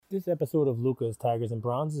This episode of Lucas, Tigers, and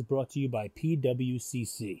Bronze is brought to you by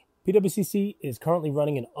PWCC. PWCC is currently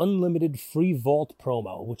running an unlimited free vault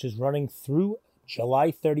promo, which is running through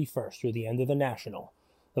July 31st through the end of the National.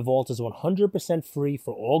 The vault is 100% free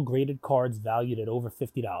for all graded cards valued at over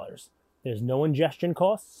 $50. There's no ingestion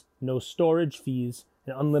costs, no storage fees,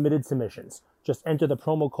 and unlimited submissions. Just enter the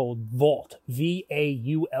promo code VAULT,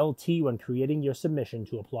 V-A-U-L-T, when creating your submission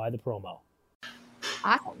to apply the promo.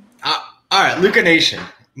 Awesome. All right, Luca Nation.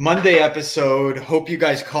 Monday episode. Hope you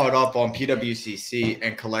guys caught up on PWCC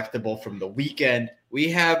and Collectible from the weekend. We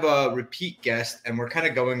have a repeat guest, and we're kind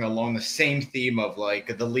of going along the same theme of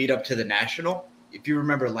like the lead up to the National. If you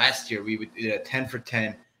remember last year, we did a 10 for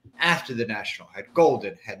 10 after the National. Had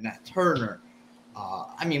Golden, had Nat Turner.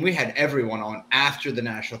 We had everyone on after the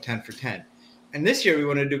National 10 for 10. And this year we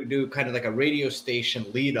want to do kind of like a radio station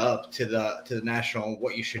lead up to the National,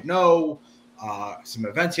 what you should know, some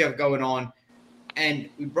events you have going on. And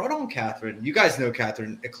we brought on Catherine. You guys know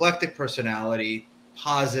Catherine, eclectic personality,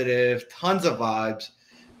 positive, tons of vibes.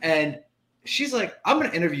 And she's like, I'm going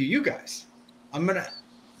to interview you guys. I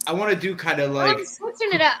want to do kind of like. I'm switching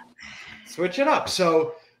it up. Switch it up.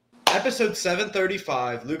 So episode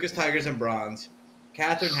 735, Lucas, Tigers, and Bronze.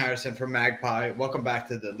 Catherine Harrison from Magpie. Welcome back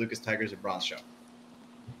to the Lucas, Tigers, and Bronze show.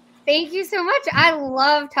 Thank you so much. I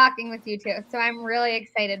love talking with you too. So I'm really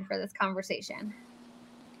excited for this conversation.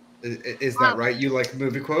 Is that right? You like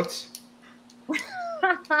movie quotes?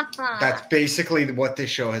 That's basically what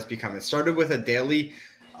this show has become. It started with a daily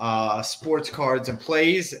sports cards and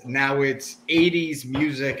plays. Now it's 80s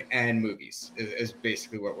music and movies is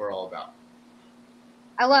basically what we're all about.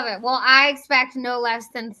 I love it. Well, I expect no less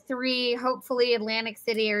than 3, hopefully Atlantic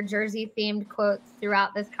City or Jersey themed quotes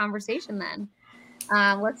throughout this conversation then.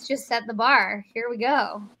 Let's just set the bar. Here we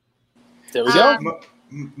go. There we go.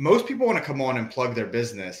 Most people want to come on and plug their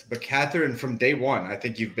business, but Catherine, from day one, I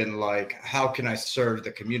think you've been like, how can I serve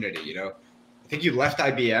the community? You know, I think you left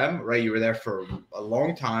IBM, right? You were there for a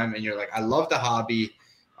long time and you're like, I love the hobby.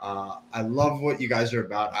 I love what you guys are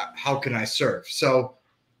about. How can I serve? So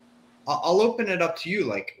I'll open it up to you.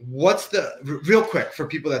 Like, what's the real quick for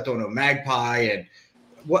people that don't know Magpie and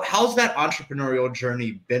how's that entrepreneurial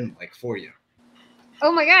journey been like for you?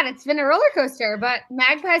 Oh my God, it's been a roller coaster, but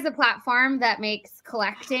Magpie is a platform that makes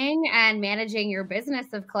collecting and managing your business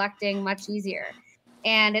of collecting much easier.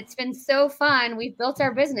 And it's been so fun. We've built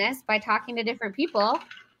our business by talking to different people,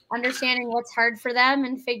 understanding what's hard for them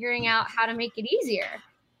and figuring out how to make it easier.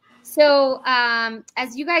 So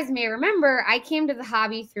as you guys may remember, I came to the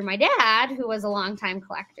hobby through my dad, who was a longtime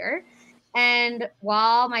collector. And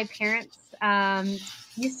while my parents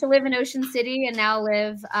used to live in Ocean City and now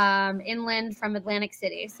live inland from Atlantic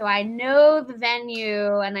City. So I know the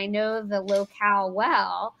venue and I know the locale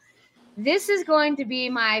well. This is going to be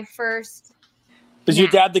my first. Is your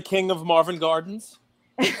dad the king of Marvin Gardens?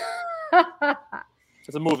 It's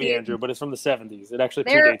a movie, Andrew, but it's from the 70s. It actually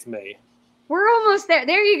predates me. We're almost there.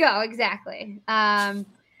 There you go. Exactly.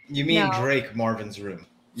 You mean no. Drake, Marvin's Room.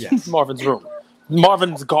 Yes. Marvin's Room.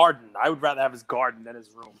 Marvin's Garden. I would rather have his garden than his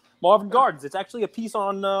room. Marvin Gardens. It's actually a piece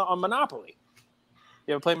on Monopoly.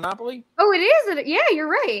 You ever play Monopoly? Oh, it is. Yeah, you're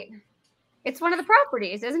right. It's one of the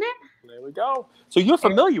properties, isn't it? There we go. So you're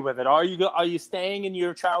familiar with it. Are you staying in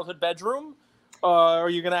your childhood bedroom? Or are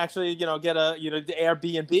you going to actually, get a, the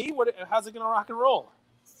Airbnb? How's it going to rock and roll?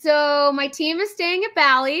 So my team is staying at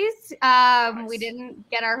Bally's. Nice. We didn't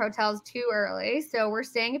get our hotels too early, so we're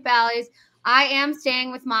staying at Bally's. I am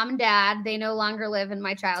staying with mom and dad. They no longer live in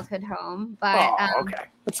my childhood home, but okay,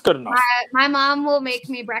 that's good enough. My mom will make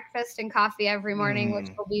me breakfast and coffee every morning, which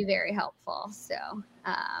will be very helpful. So,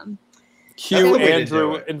 cue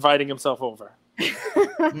Andrew inviting himself over.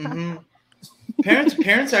 Mm-hmm.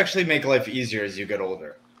 Parents actually make life easier as you get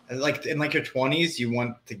older. Like in your 20s, you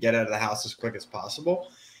want to get out of the house as quick as possible,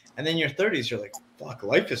 and then in your 30s, you're like, "Fuck,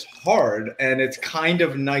 life is hard," and it's kind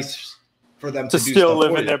of nice for them to do still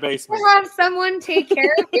live in their basement. To have someone take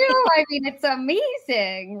care of you. I mean, it's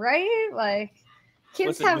amazing, right? Like,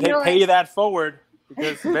 kids pay you that forward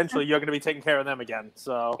because eventually you're going to be taking care of them again.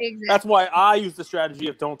 So exactly. That's why I use the strategy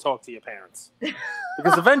of don't talk to your parents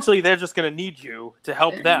because eventually they're just going to need you to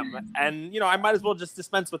help them. And, I might as well just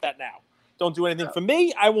dispense with that now. Don't do anything for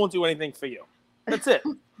me. I won't do anything for you. That's it.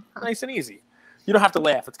 Nice and easy. You don't have to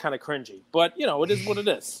laugh. It's kind of cringy, but it is what it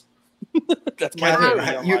is. That's my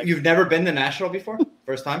theory. You've never been to National before?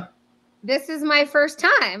 First time? This is my first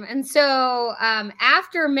time. And so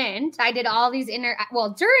after Mint, I did all these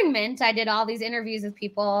during Mint, I did all these interviews with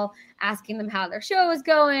people, asking them how their show was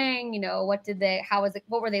going,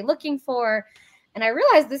 what were they looking for? And I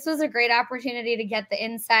realized this was a great opportunity to get the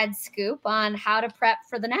inside scoop on how to prep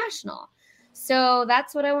for the National. So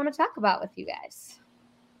that's what I want to talk about with you guys.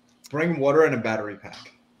 Bring water and a battery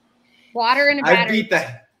pack. Water and a battery.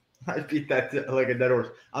 I beat that like a dead horse.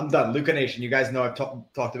 I'm done. Luca Nation, you guys know I've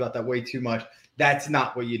talked about that way too much. That's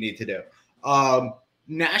not what you need to do.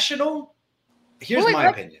 National, here's my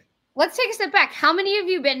opinion. Let's take a step back. How many have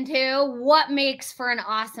you been to? What makes for an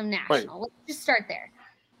awesome national? Let's just start there.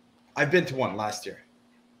 I've been to one last year.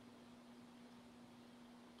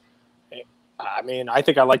 I mean, I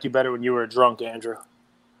think I liked you better when you were drunk, Andrew.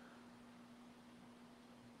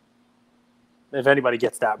 If anybody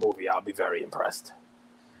gets that movie, I'll be very impressed.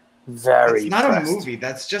 Very. It's not impressed. A movie.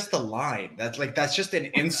 That's just a line. That's just an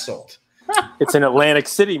insult. It's an Atlantic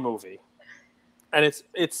City movie, and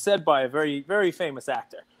it's said by a very, very famous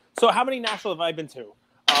actor. So, how many nationals have I been to?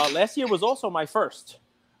 Last year was also my first.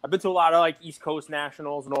 I've been to a lot of like East Coast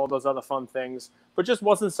nationals and all those other fun things, but just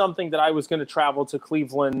wasn't something that I was going to travel to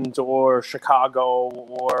Cleveland or Chicago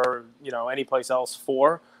or any place else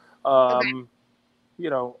for. Okay.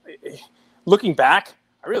 Looking back,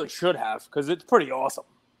 I really should have because it's pretty awesome.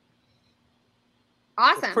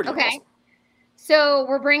 Awesome. Okay. Awesome. So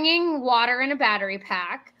we're bringing water and a battery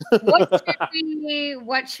pack.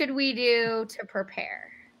 What should we do to prepare?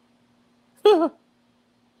 Go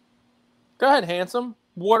ahead, handsome.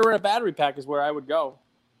 Water and a battery pack is where I would go.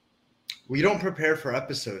 We don't prepare for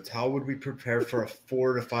episodes. How would we prepare for a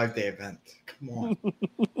 4 to 5 day event? Come on.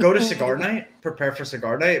 Go to cigar night, prepare for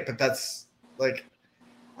cigar night, but that's like,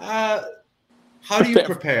 how do you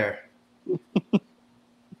prepare?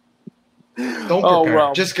 Don't prepare.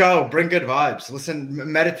 Well, just go. Bring good vibes.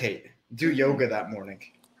 Listen, meditate. Do yoga that morning.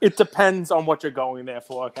 It depends on what you're going there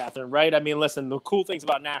for, Catherine, right? I mean, listen, the cool things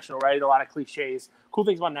about National, right? A lot of cliches. Cool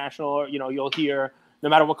things about National, you'll hear no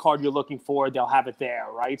matter what card you're looking for, they'll have it there,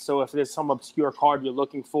 right? So if there's some obscure card you're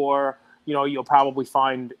looking for, you'll probably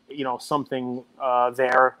find, something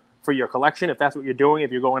there for your collection if that's what you're doing,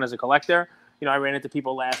 if you're going as a collector. I ran into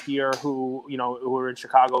people last year who were in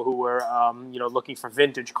Chicago who were, looking for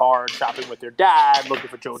vintage cards, shopping with their dad, looking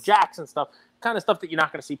for Joe Jackson stuff, kind of stuff that you're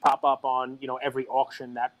not going to see pop up on, every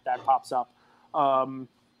auction that pops up.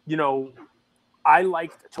 I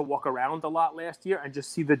liked to walk around a lot last year and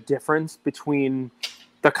just see the difference between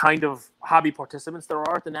the kind of hobby participants there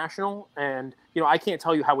are at the National. And, I can't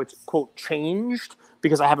tell you how it's, quote, changed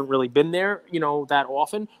because I haven't really been there, that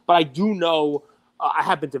often. But I do know I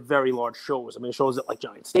have been to very large shows. I mean, shows at like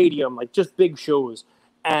Giant Stadium, like just big shows.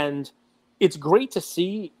 And it's great to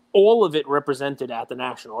see all of it represented at the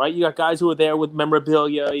National, right? You got guys who are there with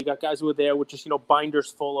memorabilia. You got guys who are there with just,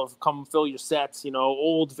 binders full of come fill your sets,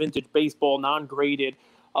 old vintage baseball, non-graded.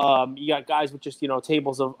 You got guys with just,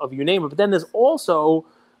 tables of you name it. But then there's also,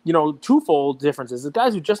 twofold differences. The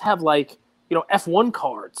guys who just have like, F1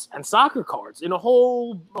 cards and soccer cards in a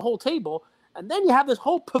whole table. And then you have this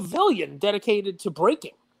whole pavilion dedicated to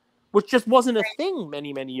breaking, which just wasn't a thing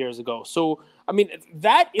many, many years ago. So, I mean,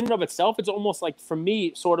 that in and of itself, it's almost like, for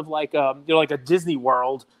me, sort of like, like a Disney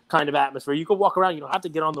World kind of atmosphere. You can walk around. You don't have to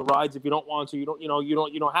get on the rides if you don't want to. You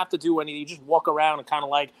don't have to do anything. You just walk around and kind of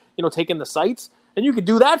like, take in the sights. And you could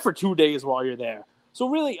do that for 2 days while you're there. So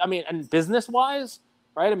really, I mean, and business-wise,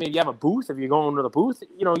 right? I mean, you have a booth. If you're going to the booth,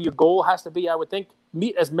 your goal has to be, I would think,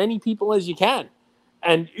 meet as many people as you can.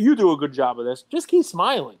 And you do a good job of this. Just keep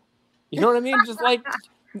smiling. You know what I mean? Just like,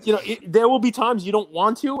 there will be times you don't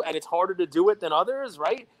want to, and it's harder to do it than others,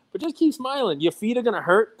 right? But just keep smiling. Your feet are going to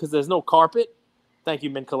hurt because there's no carpet. Thank you,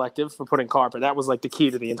 Mint Collective, for putting carpet. That was like the key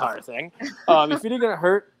to the entire thing. Your feet are going to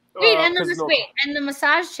hurt. And the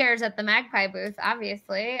massage chairs at the Magpie booth,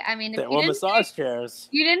 obviously. I mean, chairs.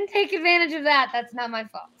 You didn't take advantage of that. That's not my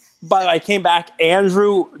fault. But I came back.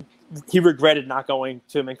 Andrew, he regretted not going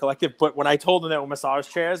to Mint Collective. But when I told him there were massage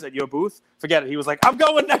chairs at your booth, forget it. He was like, I'm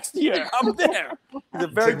going next year. I'm there. He's a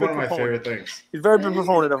very big one of my favorite things. He's a very big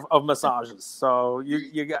proponent of massages. So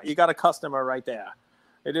you got a customer right there.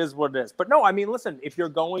 It is what it is. But no, I mean, listen, if you're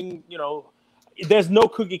going, there's no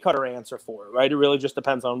cookie cutter answer for it, right? It really just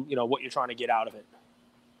depends on, what you're trying to get out of it.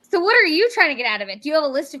 So what are you trying to get out of it? Do you have a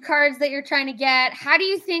list of cards that you're trying to get? How do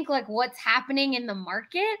you think like what's happening in the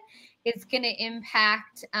market is going to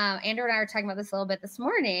impact, Andrew and I were talking about this a little bit this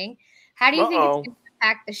morning. How do you think it's going to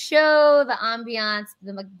impact the show, the ambiance,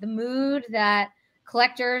 the mood that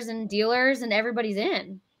collectors and dealers and everybody's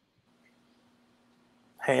in?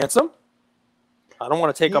 Handsome. I don't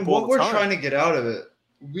want to take up all the time. What we're trying to get out of it,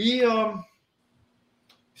 we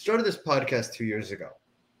started this podcast 2 years ago,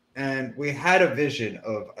 and we had a vision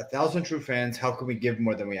of 1,000 true fans. How can we give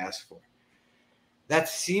more than we ask for? That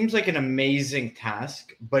seems like an amazing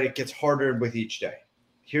task, but it gets harder with each day.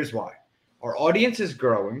 Here's why. Our audience is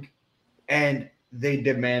growing, and they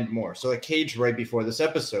demand more. So like Cage, right before this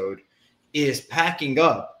episode, is packing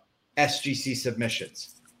up SGC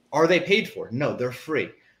submissions. Are they paid for? No, they're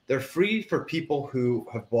free. They're free for people who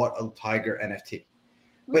have bought a Tiger NFT.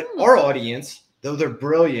 But our audience, though they're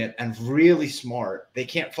brilliant and really smart, they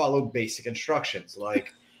can't follow basic instructions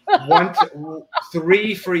like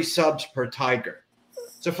 3 free subs per Tiger.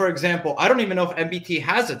 So, for example, I don't even know if MBT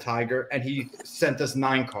has a Tiger, and he sent us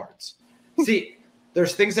 9 cards. See,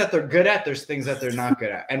 there's things that they're good at. There's things that they're not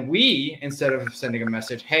good at. And we, instead of sending a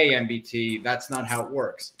message, hey, MBT, that's not how it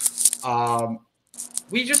works.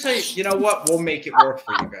 We just say, you know what? We'll make it work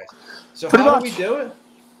for you guys. So how do we do it?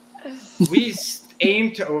 We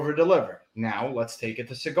aim to over-deliver. Now, let's take it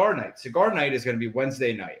to Cigar Night. Cigar Night is going to be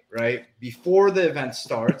Wednesday night, right? Before the event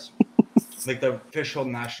starts, like the official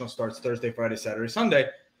national starts Thursday, Friday, Saturday, Sunday,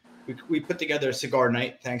 we put together a Cigar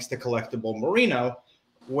Night, thanks to Collectible Merino,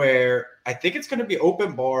 where I think it's going to be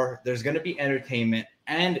open bar, there's going to be entertainment,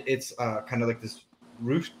 and it's kind of like this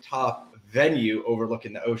rooftop venue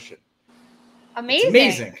overlooking the ocean. Amazing. It's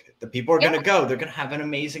amazing. The people are going to go. They're going to have an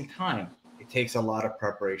amazing time. It takes a lot of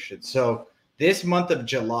preparation. So this month of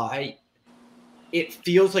July, it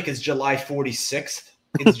feels like it's July 46th.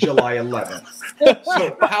 It's July 11th.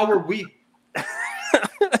 So how are we?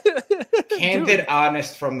 Candid,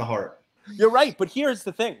 honest from the heart. You're right. But here's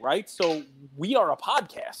the thing, right? So we are a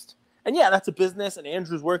podcast. And yeah, that's a business. And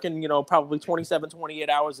Andrew's working, probably 27, 28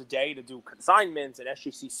 hours a day to do consignments and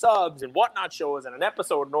SGC subs and whatnot shows and an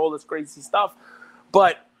episode and all this crazy stuff.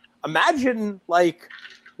 But imagine like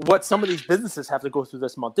what some of these businesses have to go through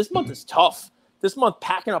this month. This month is tough. This month,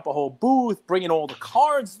 packing up a whole booth, bringing all the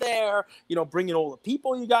cards there, bringing all the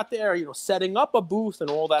people you got there, setting up a booth and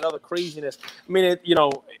all that other craziness. I mean,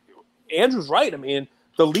 Andrew's right. I mean,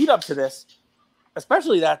 the lead up to this,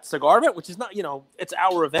 especially that cigar event, which is not, it's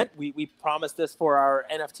our event. We promised this for our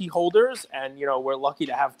NFT holders, and we're lucky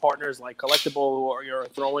to have partners like Collectible who are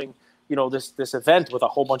throwing, this event with a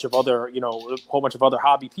whole bunch of other,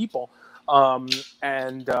 hobby people,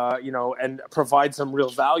 and provide some real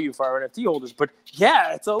value for our NFT holders. But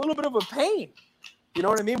yeah, it's a little bit of a pain, you know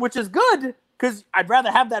what I mean? Which is good, because I'd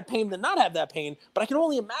rather have that pain than not have that pain. But I can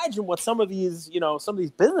only imagine what some of these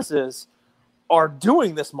businesses are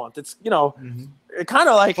doing this month. It's, it kind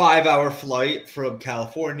of like 5-hour flight from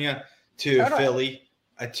California to Philly,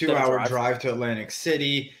 a 2-hour drive to Atlantic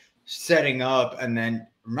City, setting up. And then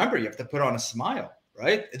remember, you have to put on a smile,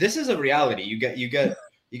 right? This is a reality. You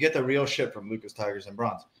get the real shit from Lucas Tigers and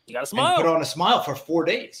Bronze. You got to smile. And put on a smile for 4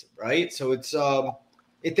 days, right? So it's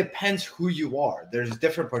it depends who you are. There's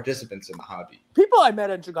different participants in the hobby. People I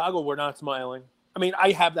met in Chicago were not smiling. I mean,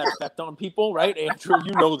 I have that effect on people, right? Andrew,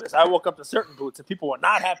 you know this. I woke up to certain booths and people were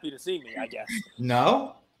not happy to see me, I guess.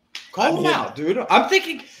 No? Call them out, dude. I'm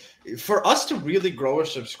thinking for us to really grow our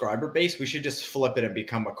subscriber base, we should just flip it and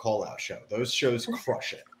become a call-out show. Those shows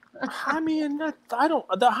crush it. I mean,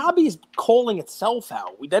 the hobby is calling itself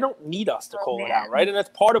out. They don't need us to call it out, right? And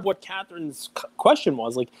that's part of what Catherine's question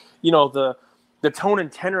was. Like, the tone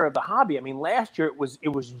and tenor of the hobby. I mean, last year it was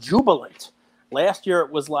jubilant. Last year it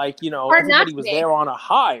was like, everybody was there on a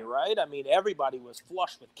high, right? I mean, everybody was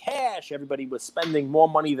flush with cash. Everybody was spending more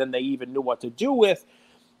money than they even knew what to do with.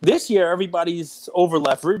 This year, everybody's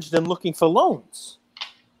over-leveraged and looking for loans.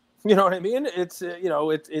 You know what I mean? It's,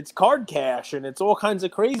 it's card cash and it's all kinds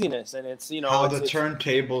of craziness. And it's, how the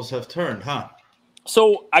turntables have turned, huh?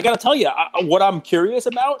 So I got to tell you, what I'm curious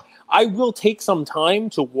about, I will take some time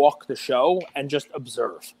to walk the show and just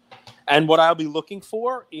observe. And what I'll be looking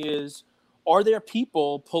for is, are there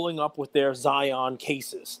people pulling up with their Zion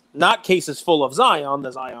cases? Not cases full of Zion,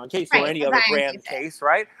 the Zion case, or any other brand case,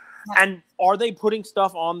 right? And are they putting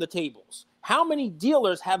stuff on the tables? How many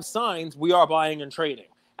dealers have signs, "We are buying and trading"?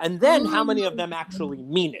 And then how many of them actually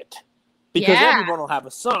mean it? Because everyone will have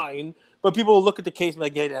a sign, but people will look at the case and be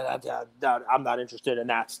like, yeah, I'm not interested in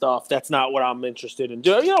that stuff. That's not what I'm interested in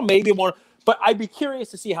doing. Maybe one. But I'd be curious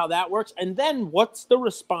to see how that works. And then what's the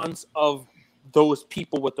response of those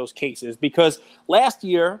people with those cases? Because last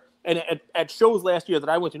year, and at shows last year that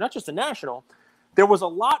I went to, not just the National, there was a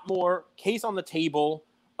lot more case on the table.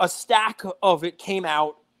 A stack of it came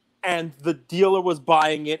out, and the dealer was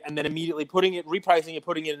buying it and then immediately repricing it,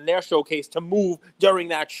 putting it in their showcase to move during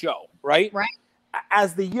that show, right? Right.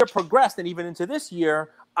 As the year progressed and even into this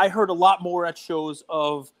year, I heard a lot more at shows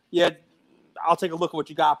of, I'll take a look at what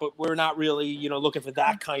you got, but we're not really, looking for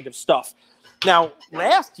that kind of stuff. Now,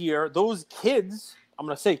 last year, those kids, I'm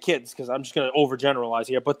going to say kids because I'm just going to overgeneralize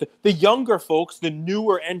here, but the younger folks, the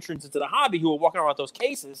newer entrants into the hobby who were walking around with those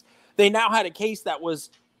cases, they now had a case that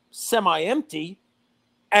was semi-empty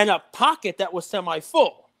and a pocket that was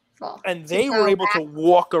semi-full. And they were able to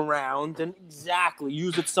walk around and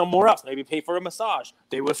use it somewhere else. Maybe pay for a massage.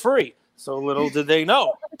 They were free. So little did they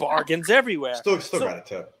know, bargains everywhere. Still got a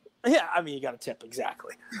tip. Yeah, I mean, you got a tip,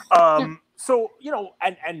 exactly. So, you know,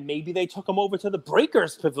 and maybe they took them over to the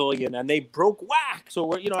Breakers Pavilion and they broke wax.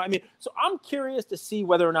 Or, you know, I mean, so I'm curious to see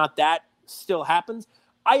whether or not that still happens.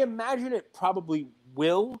 I imagine it probably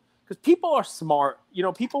will, because people are smart. You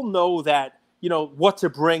know, people know that, you know, what to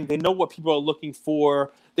bring. They know what people are looking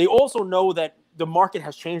for. They also know that the market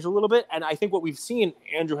has changed a little bit. And I think what we've seen,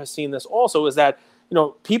 Andrew has seen this also, is that, you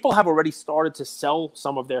know, people have already started to sell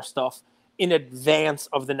some of their stuff in advance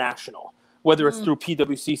of the National, whether it's through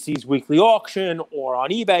PWCC's weekly auction or on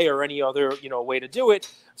eBay or any other, you know, way to do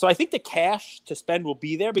it. So I think the cash to spend will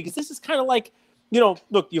be there, because this is kind of like, you know,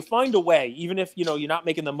 look, you find a way, even if, you know, you're not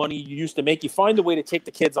making the money you used to make, you find a way to take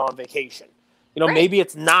the kids on vacation. You know, maybe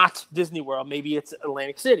it's not Disney World, maybe it's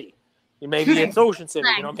Atlantic City. Maybe it's Ocean City,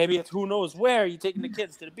 you know, maybe it's who knows where, you're taking the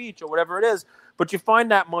kids to the beach or whatever it is, but you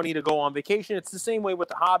find that money to go on vacation. It's the same way with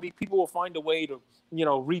the hobby. People will find a way to, you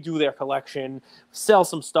know, redo their collection, sell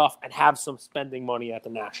some stuff, and have some spending money at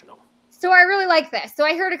the National. So I really like this. So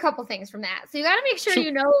I heard a couple things from that. So you got to make sure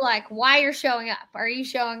you know, like, why you're showing up. Are you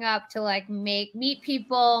showing up to, like, meet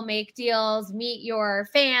people, make deals, meet your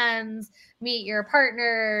fans, meet your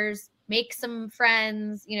partners, make some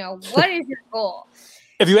friends? You know, what is your goal?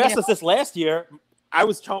 If you asked us this last year, I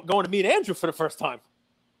was going to meet Andrew for the first time.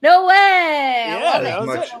 No way. Yeah,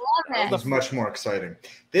 that was much more exciting.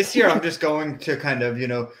 This year, I'm just going to kind of, you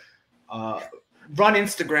know, run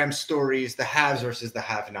Instagram stories, the haves versus the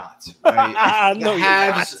have-nots. Right? The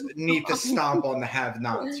haves need to stomp on the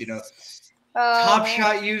have-nots, you know. Top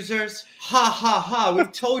Shot users, ha, ha, ha, we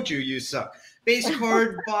told you you suck. Base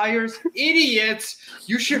card buyers, idiots.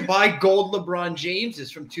 You should buy gold LeBron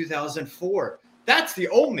Jameses from 2004. That's the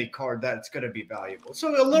only card that's going to be valuable.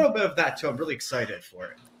 So a little bit of that, too. I'm really excited for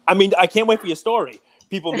it. I mean, I can't wait for your story.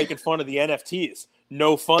 People making fun of the NFTs.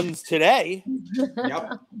 No funds today.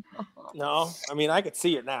 Yep. No, I mean, I could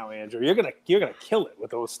see it now, Andrew. You're gonna kill it with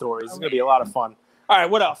those stories. It's gonna be a lot of fun. All right,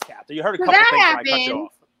 what else, Captain? You heard a couple things and I cut you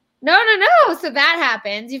off. No. So that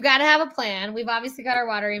happens. You've got to have a plan. We've obviously got our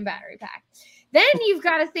water and battery pack. Then you've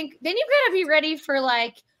got to think. Then you've got to be ready for,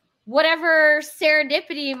 like, whatever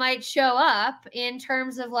serendipity might show up in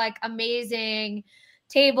terms of, like, amazing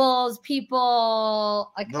tables,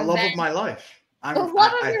 people, like the love of my life. The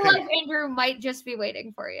love of your life, Andrew, might just be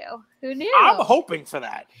waiting for you. Who knew? I'm hoping for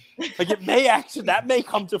that. Like, that may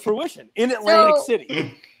come to fruition in Atlantic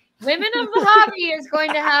City. Women of the Hobby is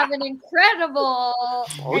going to have an incredible,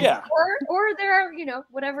 or there are, you know,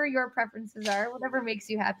 whatever your preferences are, whatever makes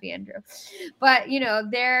you happy, Andrew. But, you know,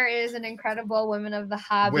 there is an incredible Women of the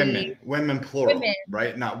Hobby. Women plural,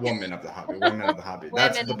 right? Not woman of the hobby. Women of the hobby.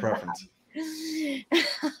 That's the preference.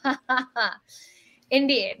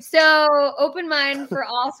 Indeed. So open mind for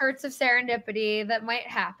all sorts of serendipity that might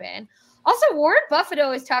happen. Also, Warren Buffett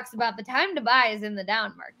always talks about the time to buy is in the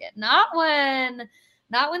down market, not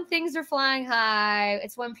when things are flying high.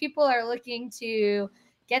 It's when people are looking to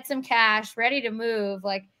get some cash, ready to move.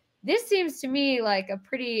 Like, this seems to me like a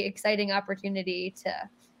pretty exciting opportunity to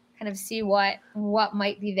kind of see what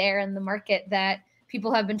might be there in the market that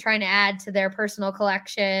people have been trying to add to their personal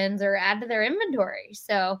collections or add to their inventory.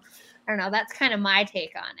 So I don't know. That's kind of my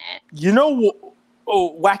take on it. You know,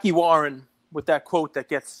 Wacky Warren with that quote that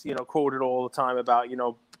gets, you know, quoted all the time about, you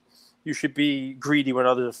know, you should be greedy when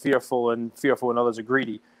others are fearful and fearful when others are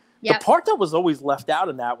greedy. Yep. The part that was always left out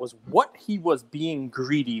in that was what he was being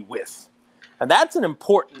greedy with. And that's an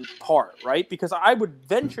important part, right? Because I would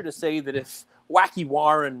venture to say that if Wacky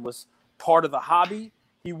Warren was part of the hobby,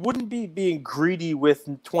 he wouldn't be being greedy with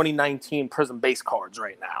 2019 Prism base cards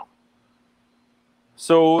right now.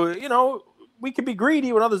 So, you know, we could be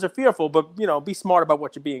greedy when others are fearful, but, you know, be smart about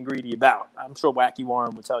what you're being greedy about. I'm sure Wacky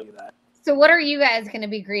Warren would tell you that. So what are you guys going to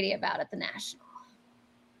be greedy about at the National?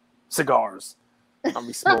 Cigars. I'll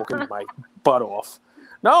be smoking my butt off.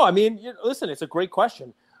 No, I mean, listen, it's a great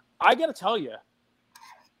question. I got to tell you,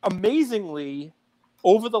 amazingly,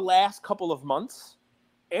 over the last couple of months,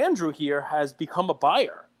 Andrew here has become a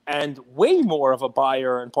buyer, and way more of a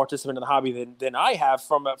buyer and participant in the hobby than I have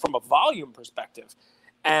from a volume perspective.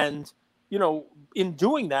 And, you know, in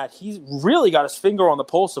doing that, he's really got his finger on the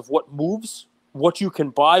pulse of what moves, what you can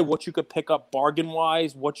buy, what you could pick up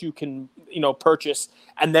bargain-wise, what you can, you know, purchase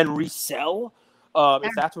and then resell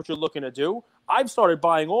if that's what you're looking to do. I've started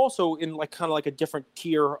buying also in like kind of like a different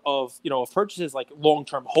tier of, you know, of purchases, like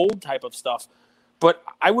long-term hold type of stuff. But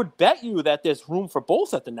I would bet you that there's room for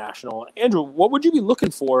both at the National. Andrew, what would you be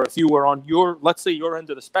looking for if you were on your, let's say, your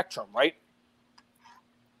end of the spectrum, right?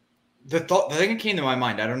 The thing that came to my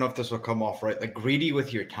mind, I don't know if this will come off right, like greedy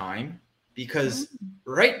with your time, because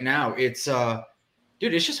right now it's,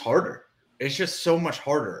 dude, it's just harder. It's just so much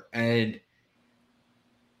harder. And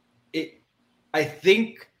I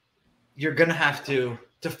think you're going to have to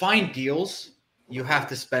find deals, you have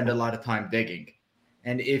to spend a lot of time digging.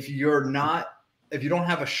 And if you don't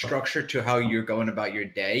have a structure to how you're going about your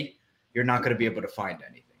day, you're not going to be able to find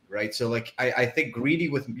anything. Right. So like, I think greedy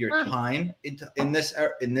with your time in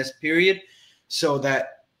this period, so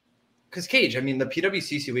that, because Cage, I mean, the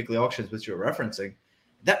PWCC weekly auctions, which you're referencing,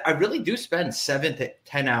 that I really do spend 7 to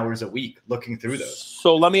 10 hours a week looking through those.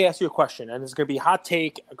 So let me ask you a question, and it's going to be a hot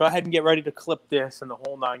take. Go ahead and get ready to clip this and the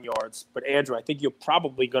whole 9 yards. But Andrew, I think you're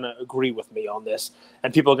probably going to agree with me on this,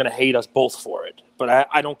 and people are going to hate us both for it. But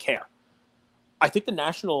I don't care. I think the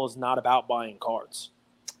National is not about buying cards,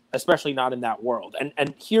 especially not in that world.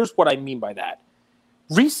 And here's what I mean by that.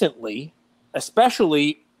 Recently,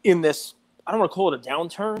 especially in this, I don't want to call it a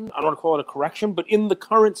downturn, I don't want to call it a correction, but in the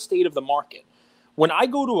current state of the market, when I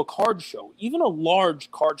go to a card show, even a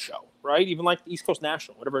large card show, right, even like the East Coast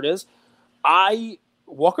National, whatever it is, I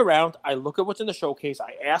walk around, I look at what's in the showcase,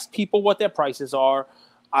 I ask people what their prices are,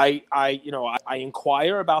 I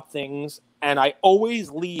inquire about things, and I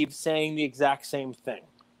always leave saying the exact same thing.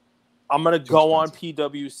 I'm going to go on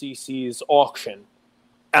PWCC's auction,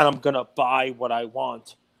 and I'm going to buy what I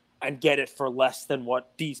want and get it for less than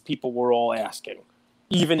what these people were all asking,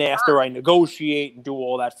 even after I negotiate and do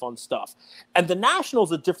all that fun stuff. And the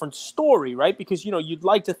National's a different story, right? Because, you'd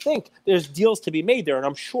like to think there's deals to be made there, and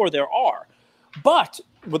I'm sure there are. But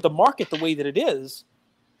with the market the way that it is,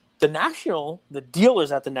 the National, the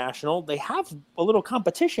dealers at the National, they have a little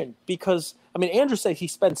competition because, I mean, Andrew said he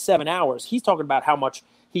spends 7 hours. He's talking about how much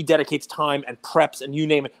he dedicates time and preps and you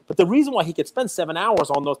name it. But the reason why he could spend 7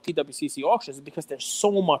 hours on those PWCC auctions is because there's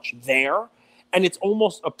so much there. And it's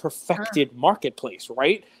almost a perfected marketplace,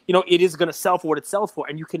 right? It is going to sell for what it sells for.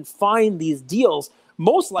 And you can find these deals.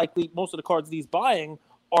 Most likely, most of the cards he's buying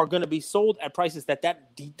are going to be sold at prices that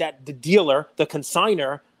the dealer, the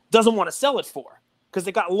consignor, doesn't want to sell it for because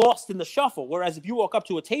they got lost in the shuffle. Whereas if you walk up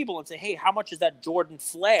to a table and say, hey, how much is that Jordan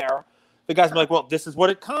Flair? The guys be like, well, this is what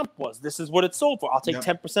it comp was. This is what it sold for. I'll take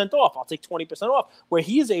 10% off. I'll take 20% off. Where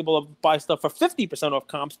he is able to buy stuff for 50% off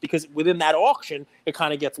comps because within that auction, it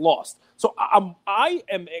kind of gets lost. So I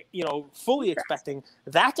am, fully expecting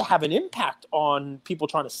that to have an impact on people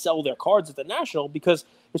trying to sell their cards at the National because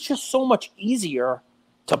it's just so much easier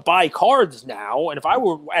to buy cards now. And if I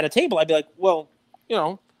were at a table, I'd be like, well,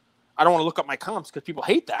 I don't want to look up my comps because people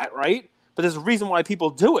hate that, right? But there's a reason why people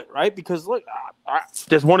do it, right? Because look,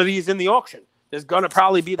 there's one of these in the auction. There's going to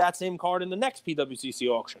probably be that same card in the next PWCC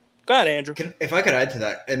auction. Go ahead, Andrew. If I could add to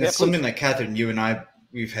that, and it's something like Catherine, you and I,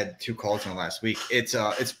 we've had 2 calls in the last week. It's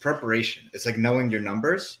preparation. It's like knowing your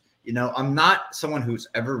numbers. I'm not someone who's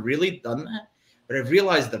ever really done that, but I've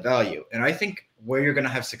realized the value. And I think where you're going to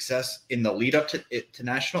have success in the lead up to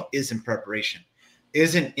National is in preparation,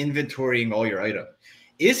 isn't inventorying all your items.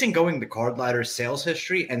 Isn't going the card ladder sales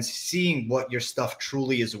history and seeing what your stuff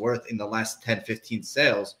truly is worth in the last 10, 15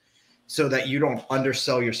 sales so that you don't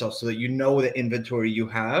undersell yourself, so that you know the inventory you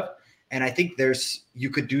have. And I think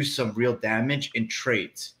you could do some real damage in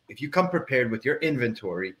trades. If you come prepared with your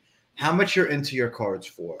inventory, how much you're into your cards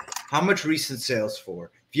for, how much recent sales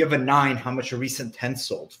for. If you have a 9, how much a recent 10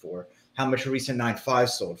 sold for, how much a recent 9.5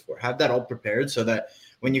 sold for. Have that all prepared so that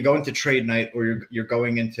when you go into trade night or you're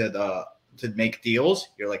going into to make deals,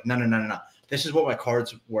 you're like, no. This is what my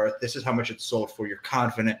card's worth. This is how much it's sold for. You're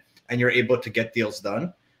confident and you're able to get deals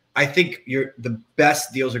done. I think the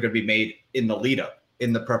best deals are going to be made in the lead up,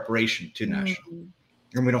 in the preparation to National.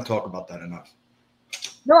 And we don't talk about that enough.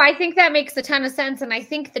 No, I think that makes a ton of sense. And I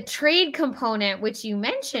think the trade component, which you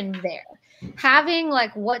mentioned there, having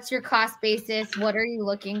like, what's your cost basis? What are you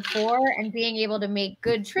looking for? And being able to make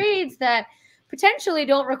good trades that potentially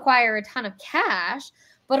don't require a ton of cash,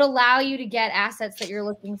 but allow you to get assets that you're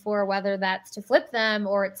looking for, whether that's to flip them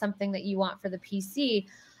or it's something that you want for the PC.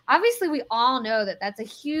 Obviously, we all know that that's a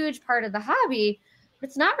huge part of the hobby, but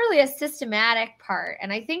it's not really a systematic part.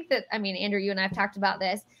 And I think that, Andrew, you and I have talked about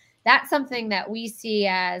this. That's something that we see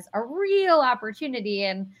as a real opportunity.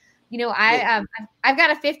 And, I've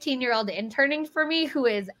got a 15-year-old interning for me who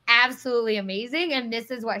is absolutely amazing. And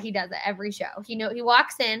this is what he does at every show. He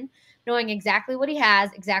walks in knowing exactly what he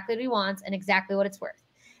has, exactly what he wants, and exactly what it's worth.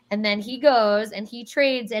 And then he goes and he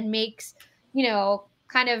trades and makes,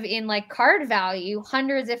 kind of in like card value,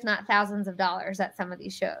 hundreds, if not thousands of dollars at some of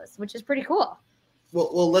these shows, which is pretty cool.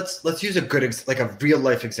 Well, let's use a good, like a real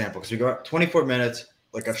life example. Because we go 24 minutes,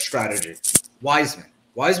 like a strategy.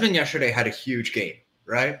 Wiseman yesterday had a huge game,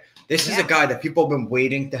 right? This is a guy that people have been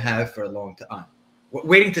waiting to have for a long time,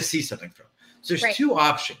 waiting to see something from. So there's 2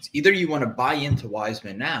 options. Either you want to buy into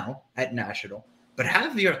Wiseman now at National, but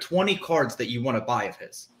have your 20 cards that you want to buy of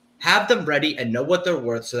his. Have them ready and know what they're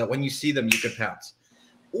worth so that when you see them, you can pounce.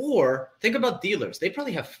 Or think about dealers. They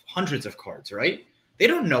probably have hundreds of cards, right? They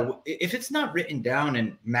don't know if it's not written down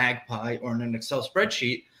in Magpie or in an Excel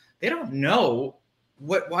spreadsheet. They don't know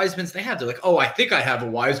what Wisemans they have. They're like, oh, I think I have a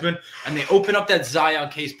Wiseman. And they open up that Zion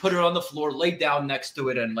case, put it on the floor, lay down next to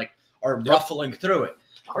it, and like are ruffling through it.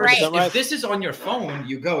 Right. If this is on your phone,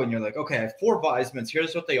 you go and you're like, okay, I have 4 Wisemans.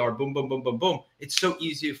 Here's what they are. Boom, boom, boom, boom, boom. It's so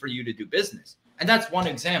easy for you to do business. And that's one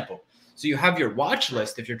example. So you have your watch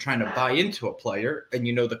list if you're trying to buy into a player and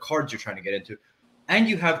you know the cards you're trying to get into. And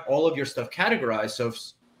you have all of your stuff categorized. So if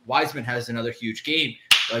Wiseman has another huge game,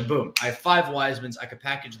 like boom, I have 5 Wisemans. I could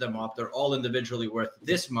package them up. They're all individually worth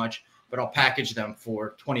this much, but I'll package them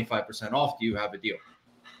for 25% off. Do you have a deal?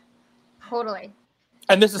 Totally.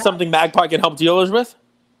 And this is something Magpie can help dealers with?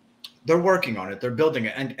 They're working on it. They're building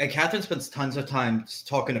it. And Catherine spends tons of time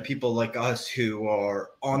talking to people like us who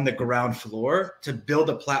are on the ground floor to build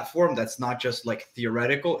a platform that's not just like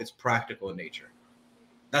theoretical, it's practical in nature.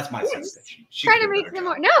 That's my sense. She trying to make them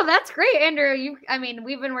more. No, that's great, Andrew.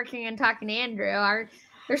 We've been working and talking to Andrew.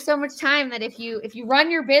 There's so much time that if you run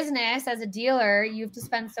your business as a dealer, you have to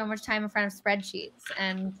spend so much time in front of spreadsheets,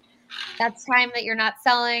 and that's time that you're not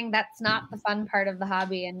selling. That's not the fun part of the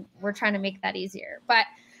hobby, and we're trying to make that easier. But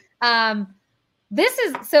so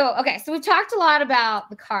we've talked a lot about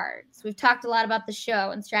the cards. We've talked a lot about the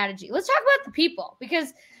show and strategy. Let's talk about the people,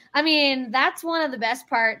 because that's one of the best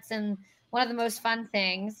parts and one of the most fun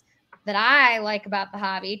things that I like about the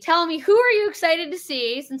hobby. Tell me, who are you excited to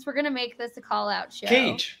see, since we're going to make this a call out show?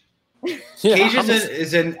 Cage. Cage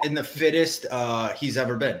is in the fittest he's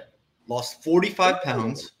ever been. Lost 45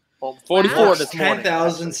 pounds. Well, 44 this morning.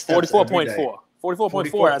 10,000 steps 44.4.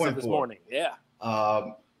 44.4 as of this morning. Yeah.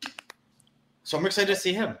 So I'm excited to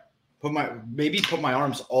see him. Put my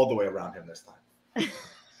arms all the way around him this time.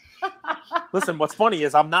 Listen, what's funny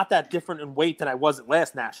is I'm not that different in weight than I was at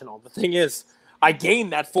last national. The thing is, I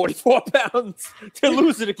gained that 44 pounds to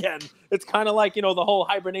lose it again. It's kind of like, the whole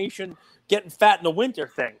hibernation, getting fat in the winter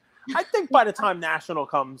thing. I think by the time national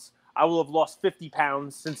comes, I will have lost 50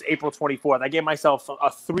 pounds since April 24th. I gave myself a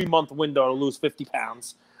 3-month window to lose 50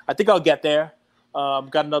 pounds. I think I'll get there.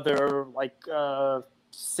 Got another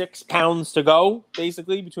 6 pounds to go,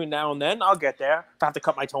 basically, between now and then. I'll get there. If I have to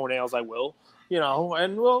cut my toenails, I will.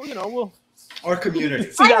 And we'll. Our community.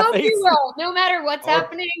 I hope you will. No matter what's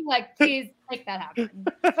happening, please make that happen.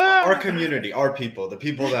 Our community, our people, the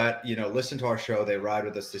people that, listen to our show, they ride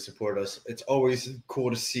with us, they support us. It's always cool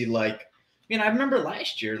to see, I remember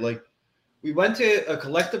last year, we went to a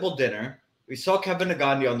collectible dinner. We saw Kevin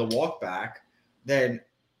Nagandi on the walk back. Then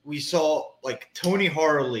we saw Tony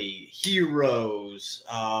Harley, Heroes,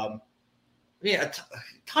 a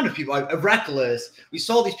ton of people. Reckless. We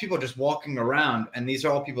saw these people just walking around, and these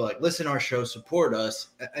are all people listen to our show, support us,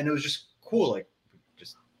 and it was just cool.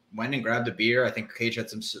 Just went and grabbed a beer. I think Cage had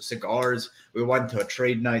some cigars. We went to a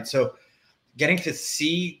trade night. So getting to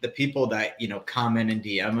see the people that comment and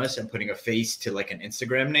DM us and putting a face to an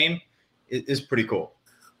Instagram name is pretty cool.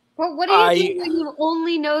 Well, what do you do when you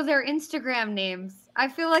only know their Instagram names? I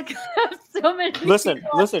feel like I have so many. Listen.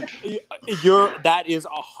 That is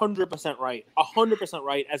 100% right. 100%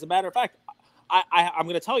 right. As a matter of fact, I'm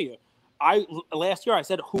going to tell you. Last year I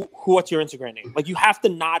said, what's your Instagram name? You have to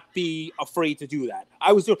not be afraid to do that.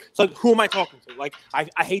 I was doing. It's who am I talking to?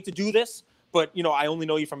 I hate to do this, but I only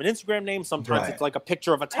know you from an Instagram name. Sometimes It's a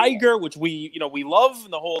picture of a tiger, which we love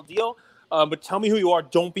and the whole deal. But tell me who you are.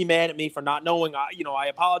 Don't be mad at me for not knowing. I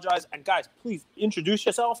apologize. And guys, please introduce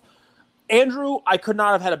yourself. Andrew, I could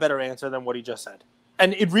not have had a better answer than what he just said.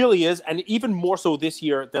 And it really is. And even more so this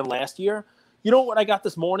year than last year. You know what I got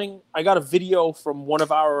this morning? I got a video from one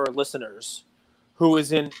of our listeners who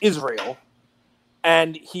is in Israel.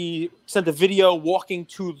 And he sent a video walking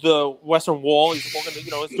to the Western Wall. He's walking,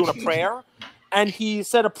 he's doing a prayer. And he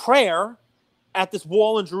said a prayer at this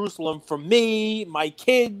wall in Jerusalem for me, my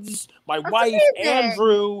kids, my wife, amazing.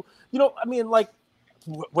 Andrew.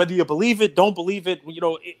 Whether you believe it, don't believe it,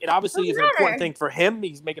 it obviously is an important thing for him.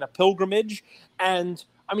 He's making a pilgrimage. And,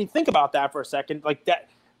 think about that for a second. That,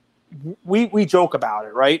 we joke about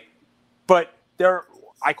it, right? But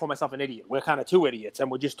I call myself an idiot. We're kind of two idiots, and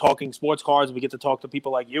we're just talking sports cards, and we get to talk to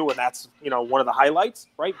people like you, and that's, one of the highlights,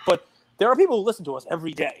 right? But there are people who listen to us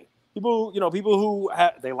every day. People who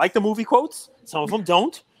they like the movie quotes. Some of them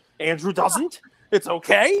don't. Andrew doesn't. It's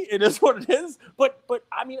okay. It is what it is. But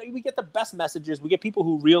I mean, we get the best messages. We get people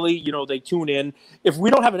who really, you know, they tune in. If we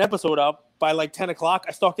don't have an episode up by like 10 o'clock,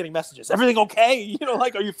 I start getting messages. Everything okay? You know,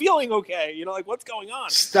 like, are you feeling okay? You know, like, what's going on?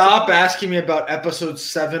 Stop asking me about episode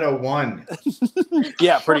 701.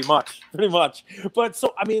 Yeah, pretty much. But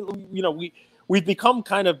so, I mean, you know, we've become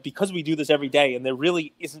kind of, because we do this every day, and there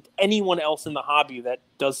really isn't anyone else in the hobby that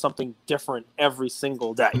does something different every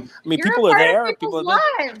single day. I mean, people are there.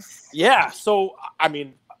 Lives. Yeah. So, I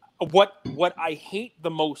mean, what I hate the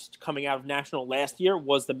most coming out of National last year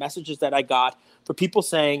was the messages that I got for people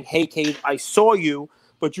saying, hey, Cade, I saw you,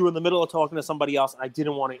 but you were in the middle of talking to somebody else, and I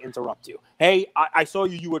didn't want to interrupt you. Hey, I saw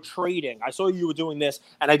you were trading. I saw you were doing this,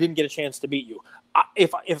 and I didn't get a chance to meet you.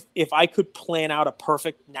 If I could plan out a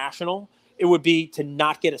perfect National, it would be to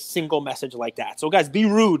not get a single message like that. So, guys, be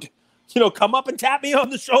rude. You know, come up and tap me on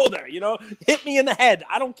the shoulder. You know, hit me in the head.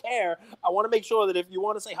 I don't care. I want to make sure that if you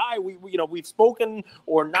want to say hi, we've spoken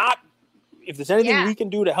or not. If there's anything we can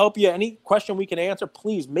do to help you, any question we can answer,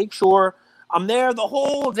 please make sure I'm there the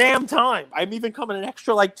whole damn time. I'm even coming an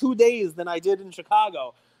extra like 2 days than I did in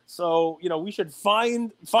Chicago. So, you know, we should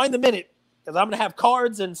find the minute, because I'm going to have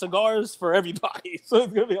cards and cigars for everybody. So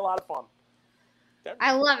it's going to be a lot of fun.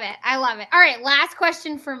 I love it. All right, last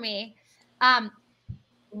question for me. I've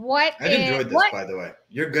enjoyed this, by the way.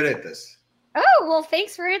 You're good at this. Oh, well,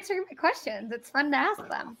 thanks for answering my questions. It's fun to ask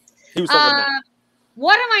them.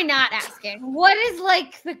 What am I not asking? What is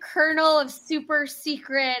like the kernel of super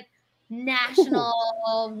secret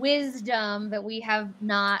national wisdom that we have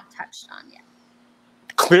not touched on yet?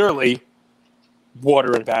 Clearly,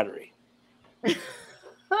 water and battery.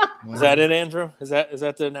 Is that it, Andrew? Is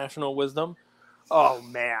that the national wisdom? Oh,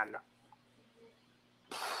 man.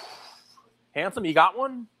 Handsome, you got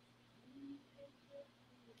one?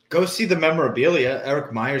 Go see the memorabilia.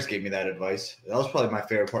 Eric Myers gave me that advice. That was probably my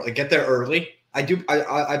favorite part. Like, get there early.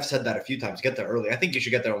 I've said that a few times. Get there early. I think you should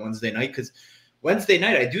get there on Wednesday night, because Wednesday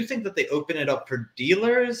night, I do think that they open it up for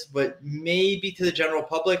dealers, but maybe to the general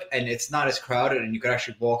public, and it's not as crowded, and you could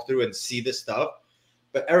actually walk through and see the stuff.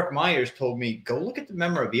 But Eric Myers told me, go look at the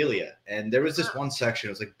memorabilia. And there was this one section.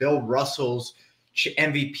 It was like Bill Russell's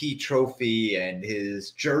MVP trophy and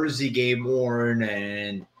his jersey game worn,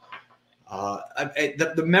 and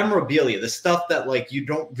the memorabilia, the stuff that like you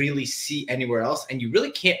don't really see anywhere else, and you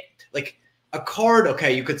really can't, like a card.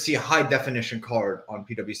 Okay, you could see a high definition card on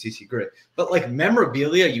PWCC Grid, but like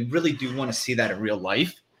memorabilia, you really do want to see that in real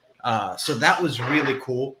life. So that was really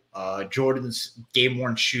cool. Jordan's game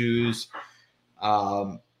worn shoes.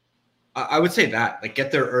 I would say that, like,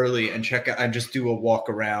 get there early and check out and just do a walk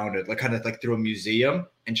around and like kind of like through a museum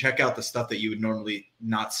and check out the stuff that you would normally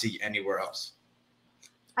not see anywhere else.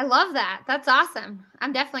 I love that. That's awesome.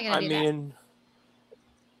 I'm definitely going to do that.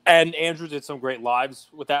 And Andrew did some great lives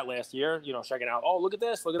with that last year, you know, checking out, oh, look at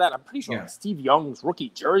this, look at that. I'm pretty sure Steve Young's rookie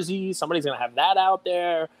jersey, somebody's going to have that out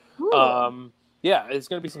there. Yeah, it's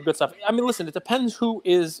going to be some good stuff. I mean, listen, it depends who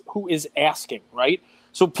is asking, right?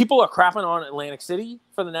 So people are crapping on Atlantic City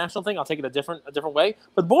for the national thing. I'll take it a different way.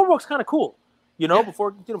 But the boardwalk's kind of cool, you know.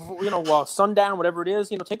 Before sundown, whatever it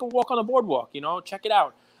is, you know, take a walk on the boardwalk. You know, check it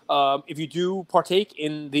out. If you do partake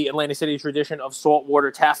in the Atlantic City tradition of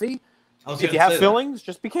saltwater taffy, if you have fillings,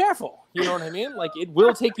 just be careful. You know what I mean? Like, it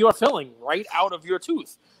will take your filling right out of your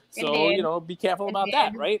tooth. So, you know, be careful about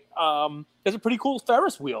that, right? There's a pretty cool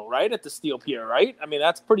Ferris wheel, right, at the Steel Pier, right? I mean,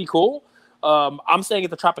 that's pretty cool. I'm staying at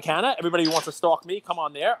the Tropicana. Everybody who wants to stalk me, come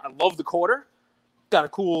on there. I love the Quarter. Got a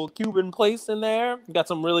cool Cuban place in there. Got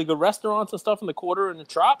some really good restaurants and stuff in the Quarter and the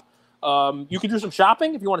Trop. You can do some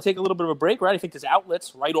shopping if you want to take a little bit of a break, right? I think there's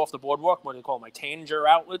outlets right off the boardwalk. What do you call them? Like Tanger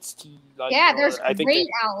outlets? There's great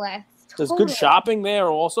outlets. There's good shopping there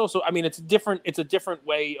also. So, I mean, it's a different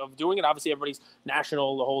way of doing it. Obviously, everybody's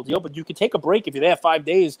national, the whole deal. But you can take a break if you're there 5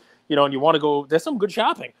 days, you know, and you want to go. There's some good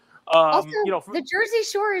shopping. Also, you know, the Jersey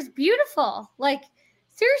Shore is beautiful. Like,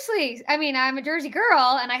 seriously, I mean, I'm a Jersey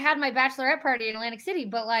girl, and I had my bachelorette party in Atlantic City,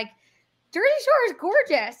 but like, Jersey Shore is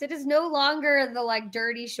gorgeous. It is no longer the like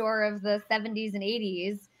dirty shore of the 70s and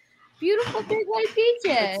 80s. Beautiful big white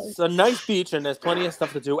beaches. It's a nice beach, and there's plenty of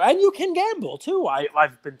stuff to do, and you can gamble too.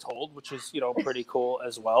 I've been told, which is, you know, pretty cool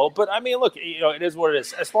as well. But I mean, look, you know, it is what it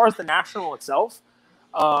is. As far as the national itself,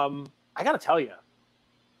 I got to tell you,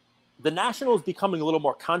 the national is becoming a little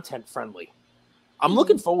more content friendly. I'm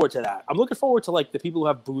looking forward to that. I'm looking forward to like the people who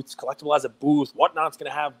have booths. Collectible has a booth. Whatnot's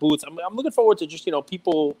going to have booths. I'm looking forward to just, you know,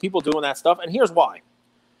 people doing that stuff. And here's why.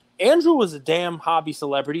 Andrew was a damn hobby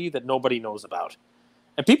celebrity that nobody knows about.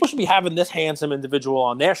 And people should be having this handsome individual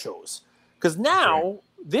on their shows. Because now,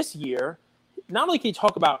 this year, not only can you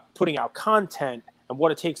talk about putting out content and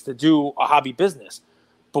what it takes to do a hobby business,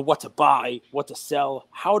 but what to buy, what to sell,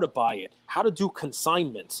 how to buy it, how to do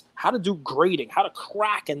consignments, how to do grading, how to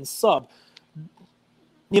crack and sub.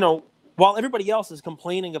 You know, while everybody else is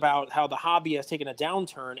complaining about how the hobby has taken a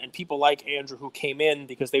downturn, and people like Andrew who came in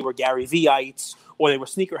because they were Gary Vee-ites or they were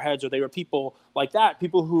sneakerheads or they were people like that,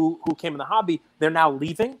 people who came in the hobby, they're now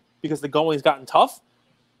leaving because the going's gotten tough.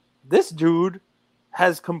 This dude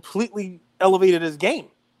has completely elevated his game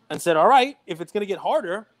and said, all right, if it's going to get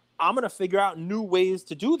harder, I'm going to figure out new ways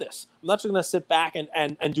to do this. I'm not just going to sit back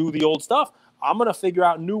and do the old stuff. I'm going to figure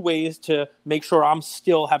out new ways to make sure I'm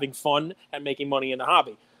still having fun and making money in the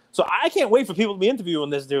hobby. So I can't wait for people to be interviewing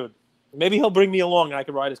this dude. Maybe he'll bring me along and I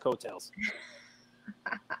can ride his coattails.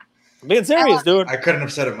 I'm being serious, dude. I couldn't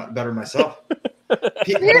have said it better myself.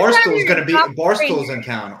 Barstool's going to be Barstool's in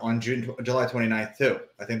town on July 29th too.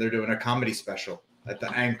 I think they're doing a comedy special at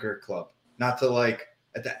the Anchor Club. Not to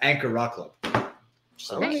at the Anchor Rock Club.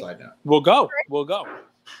 So side note. We'll go.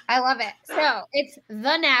 I love it. So it's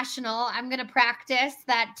the National. I'm going to practice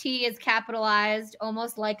that T is capitalized,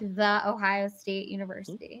 almost like the Ohio State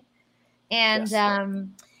University. And yes.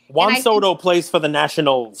 Juan Soto plays for the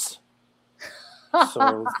Nationals.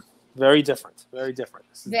 So very different. Very different.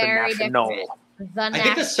 This is very the National. Different. I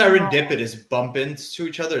think the serendipitous bump into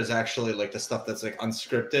each other is actually like the stuff that's like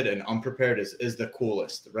unscripted and unprepared is the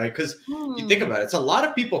coolest, right? Because you think about it, it's a lot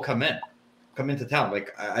of people come into town.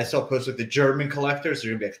 Like I saw posts with the German collectors.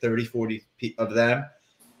 There's gonna be like 30, 40 of them.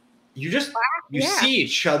 You see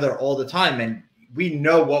each other all the time, and we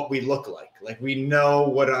know what we look like. Like we know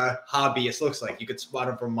what a hobbyist looks like. You could spot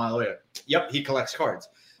him from a mile away. Yep, he collects cards.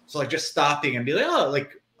 So like just stopping and be like, oh,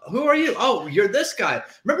 like who are you? Oh, you're this guy.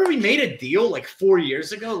 Remember we made a deal like 4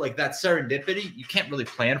 years ago? Like that serendipity. You can't really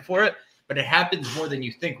plan for it, but it happens more than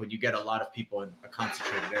you think when you get a lot of people in a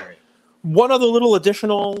concentrated area. One other little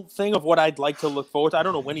additional thing of what I'd like to look forward to. I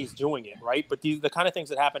don't know when he's doing it, right? But the kind of things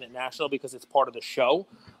that happen at National, because it's part of the show.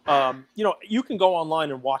 You can go online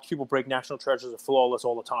and watch people break National Treasures of Flawless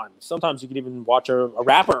all the time. Sometimes you can even watch a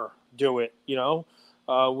rapper do it,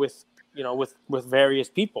 with various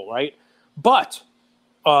people, right? But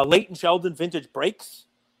Leighton Sheldon Vintage Breaks.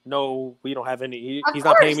 No, we don't have any. He's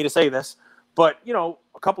not paying me to say this. But, a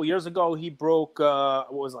couple years ago, he broke, I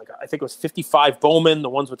think it was 55 Bowman, the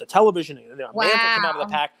ones with the television. And the mantle came out of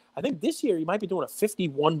the pack. I think this year he might be doing a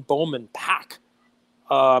 51 Bowman pack.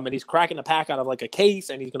 And he's cracking the pack out of like a case,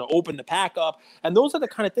 and he's going to open the pack up. And those are the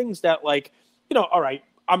kind of things that all right,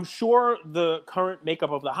 I'm sure the current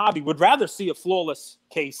makeup of the hobby would rather see a Flawless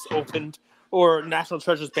case opened or National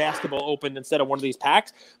Treasures basketball opened instead of one of these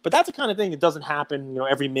packs. But that's the kind of thing that doesn't happen,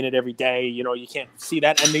 every minute, every day. You can't see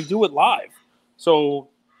that. And they do it live. So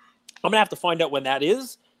I'm going to have to find out when that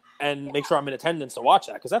is and make sure I'm in attendance to watch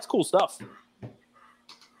that, because that's cool stuff.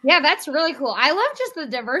 Yeah, that's really cool. I love just the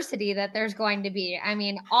diversity that there's going to be. I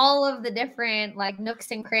mean, all of the different nooks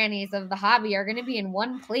and crannies of the hobby are going to be in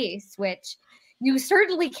one place, which you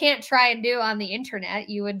certainly can't try and do on the internet.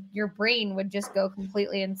 Your brain would just go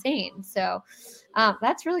completely insane. So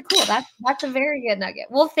that's really cool. That's a very good nugget.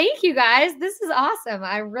 Well, thank you guys. This is awesome.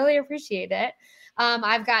 I really appreciate it.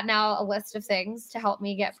 I've got now a list of things to help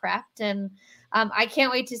me get prepped, and I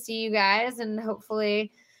can't wait to see you guys and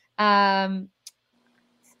hopefully smoke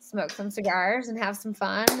some cigars and have some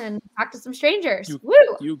fun and talk to some strangers. Woo!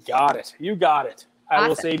 You got it. I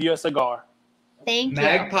will save you a cigar. Thank you.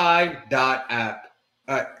 Magpie.app.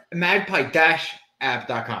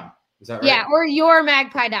 Magpie-app.com. Is that right? Yeah, or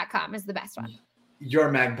yourmagpie.com is the best one.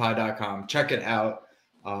 Yourmagpie.com. Check it out.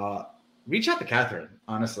 Reach out to Catherine,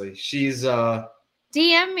 honestly. She's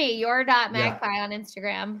DM me your.magpie on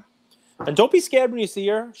Instagram. And don't be scared when you see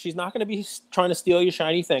her. She's not going to be trying to steal your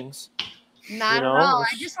shiny things. Not at all.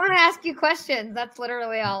 I just want to ask you questions. That's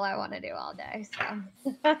literally all I want to do all day. So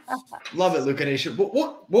love it, Luca Nation.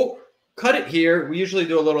 We'll cut it here. We usually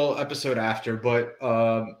do a little episode after, but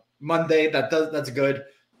Monday, that's good.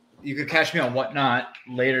 You could catch me on Whatnot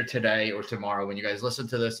later today or tomorrow when you guys listen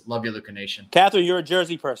to this. Love you, Luca Nation. Catherine, you're a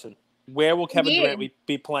Jersey person. Where will Kevin Durant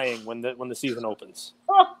be playing when the season opens?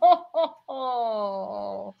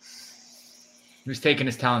 Who's taking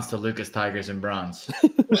his talents to Lucas Tigers and Bronze?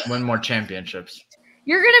 Win more championships.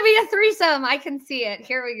 You're going to be a threesome. I can see it.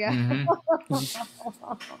 Here we go.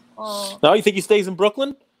 Mm-hmm. No, you think he stays in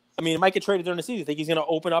Brooklyn? I mean, he might get traded during the season. You think he's going to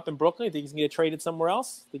open up in Brooklyn? You think he's going to get traded somewhere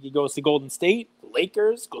else? Think he goes to Golden State, the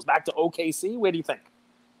Lakers, goes back to OKC? Where do you think?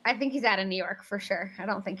 I think he's out of New York for sure. I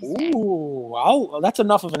don't think he's staying. Ooh, well, that's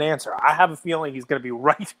enough of an answer. I have a feeling he's going to be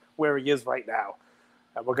right where he is right now.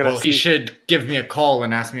 And we're going to he should give me a call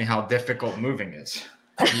and ask me how difficult moving is.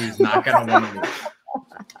 He's not going to want to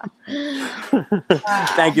move.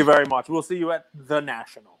 Thank you very much. We'll see you at the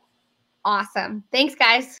National. Awesome. Thanks,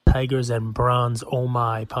 guys. Tigers and Bronze Oh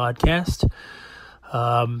My podcast.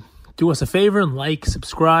 Do us a favor and like,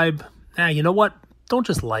 subscribe. You know what? Don't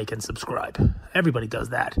just like and subscribe. Everybody does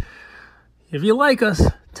that. If you like us,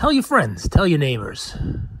 tell your friends, tell your neighbors,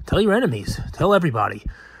 tell your enemies, tell everybody.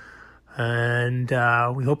 And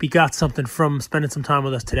we hope you got something from spending some time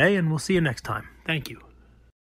with us today, and we'll see you next time. Thank you.